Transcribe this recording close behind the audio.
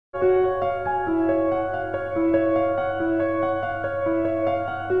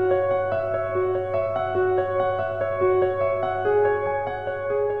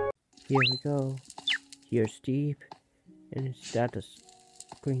go. You're steep. And is that the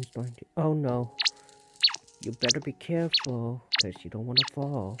screen's going to... Oh no. You better be careful, because you don't want to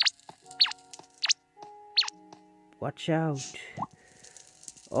fall. Watch out.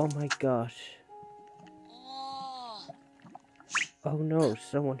 Oh my gosh. Oh no,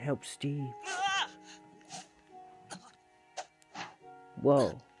 someone help Steve.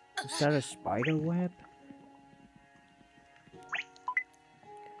 Whoa, is that a spider web?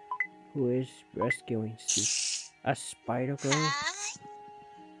 Who is rescuing Steve? A spider girl?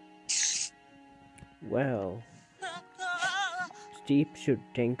 Well, Steve should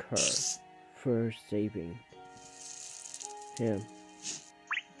thank her for saving him.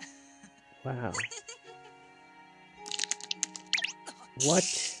 Wow.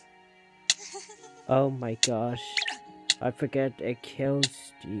 What? Oh my gosh. I forget it kills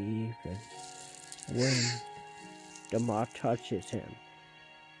Steve when the moth touches him.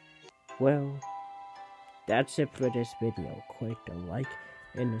 Well, that's it for this video. Click the like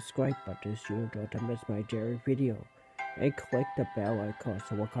and subscribe button so you don't miss my daily video. And click the bell icon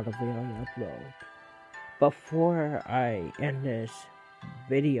so what kind of video I upload. Before I end this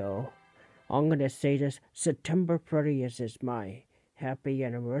video, I'm gonna say this. September 30th is my happy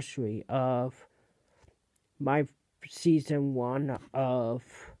anniversary of my season 1 of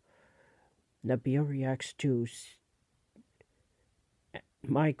Nabeel Reacts to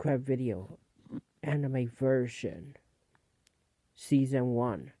Minecraft video anime version season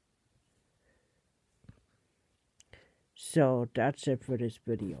 1. So that's it for this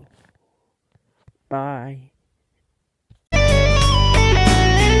video. Bye.